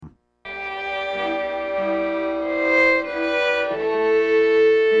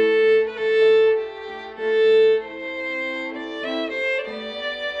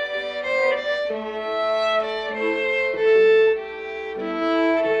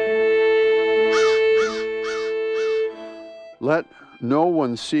Let no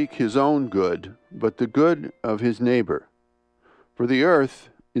one seek his own good, but the good of his neighbor. For the earth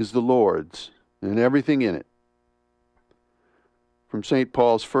is the Lord's, and everything in it. From St.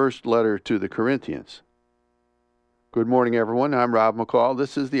 Paul's first letter to the Corinthians. Good morning, everyone. I'm Rob McCall.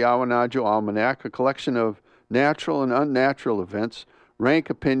 This is the Awanadjo Almanac, a collection of natural and unnatural events,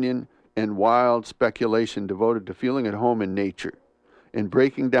 rank opinion, and wild speculation devoted to feeling at home in nature and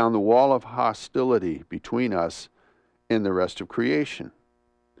breaking down the wall of hostility between us and the rest of creation.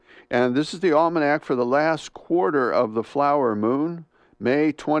 And this is the almanac for the last quarter of the flower moon,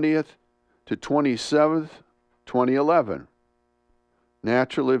 May 20th to 27th, 2011.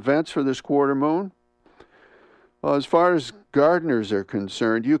 Natural events for this quarter moon. Well, as far as gardeners are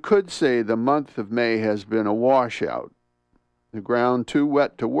concerned, you could say the month of May has been a washout. The ground too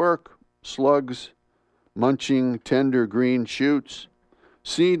wet to work, slugs munching tender green shoots,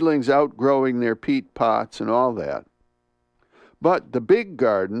 seedlings outgrowing their peat pots and all that. But the big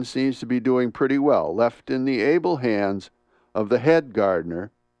garden seems to be doing pretty well, left in the able hands of the head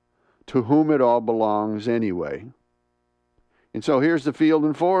gardener, to whom it all belongs anyway. And so here's the Field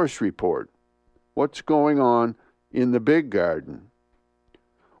and Forest Report. What's going on in the big garden?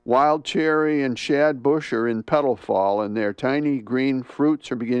 Wild cherry and shad bush are in petal fall, and their tiny green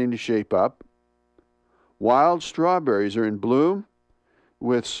fruits are beginning to shape up. Wild strawberries are in bloom,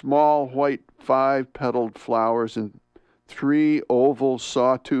 with small white 5-petaled flowers and 3 oval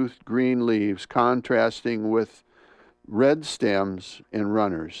sawtoothed green leaves contrasting with red stems and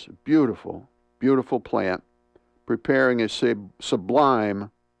runners. Beautiful, beautiful plant, preparing a sublime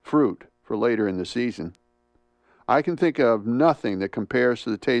fruit for later in the season. I can think of nothing that compares to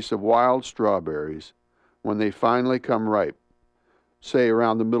the taste of wild strawberries when they finally come ripe, say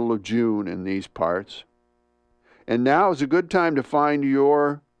around the middle of June in these parts. And now is a good time to find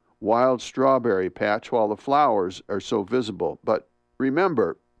your wild strawberry patch while the flowers are so visible. But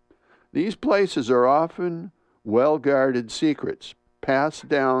remember, these places are often well-guarded secrets, passed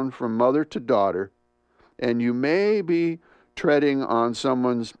down from mother to daughter, and you may be treading on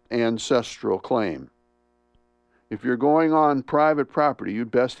someone's ancestral claim. If you're going on private property,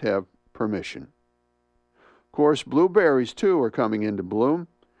 you'd best have permission. Of course, blueberries, too, are coming into bloom.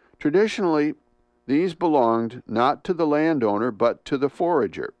 Traditionally, these belonged not to the landowner, but to the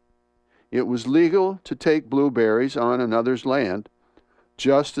forager. It was legal to take blueberries on another's land,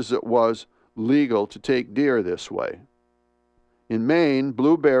 just as it was legal to take deer this way. In Maine,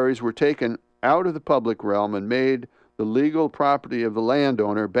 blueberries were taken out of the public realm and made the legal property of the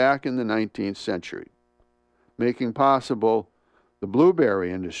landowner back in the 19th century, making possible the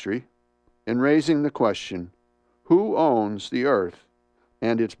blueberry industry and raising the question, who owns the earth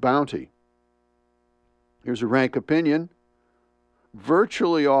and its bounty? Here's a rank opinion.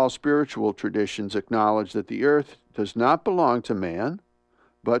 Virtually all spiritual traditions acknowledge that the earth does not belong to man,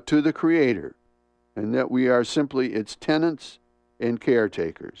 but to the Creator, and that we are simply its tenants and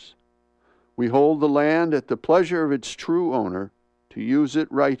caretakers. We hold the land at the pleasure of its true owner to use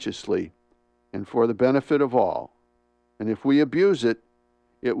it righteously and for the benefit of all. And if we abuse it,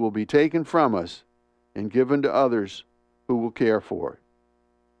 it will be taken from us and given to others who will care for it.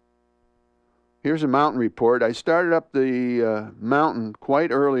 Here's a mountain report. I started up the mountain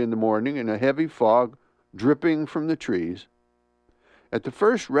quite early in the morning in a heavy fog dripping from the trees. At the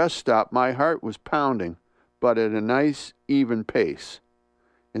first rest stop, my heart was pounding, but at a nice, even pace.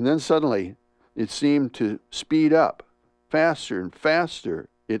 And then suddenly, it seemed to speed up. Faster and faster,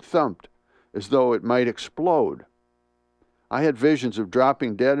 it thumped, as though it might explode. I had visions of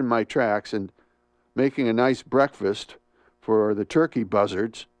dropping dead in my tracks and making a nice breakfast for the turkey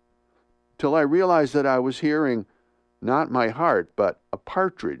buzzards, till I realized that I was hearing not my heart, but a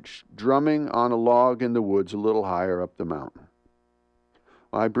partridge drumming on a log in the woods a little higher up the mountain.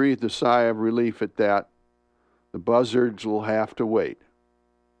 I breathed a sigh of relief at that. The buzzards will have to wait.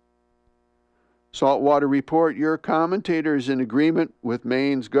 Saltwater report, your commentator is in agreement with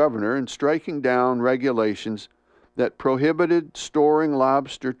Maine's governor in striking down regulations that prohibited storing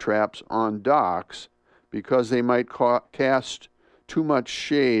lobster traps on docks because they might cast too much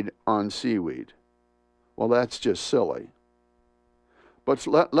shade on seaweed. Well, that's just silly. But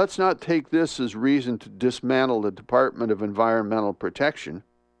let's not take this as reason to dismantle the Department of Environmental Protection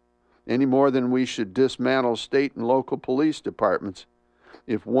any more than we should dismantle state and local police departments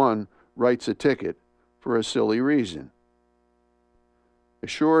if one writes a ticket for a silly reason. As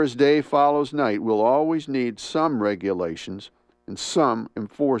sure as day follows night, we'll always need some regulations and some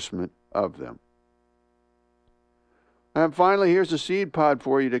enforcement of them. And finally, here's a seed pod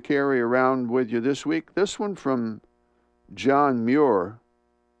for you to carry around with you this week. This one from John Muir,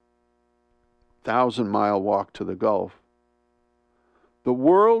 1,000-Mile Walk to the Gulf. The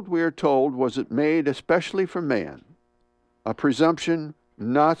world, we are told, was made especially for man, a presumption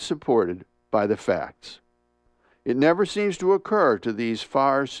not supported by the facts. It never seems to occur to these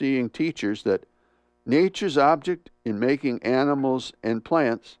far-seeing teachers that nature's object in making animals and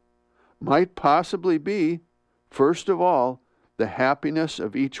plants might possibly be, first of all, the happiness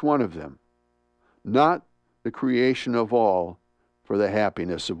of each one of them, not the creation of all for the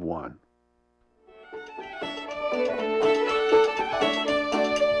happiness of one.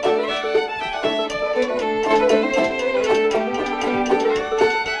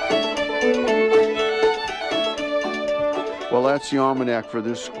 Well, that's the almanac for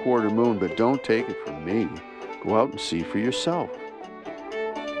this quarter moon, but don't take it from me. Go out and see for yourself.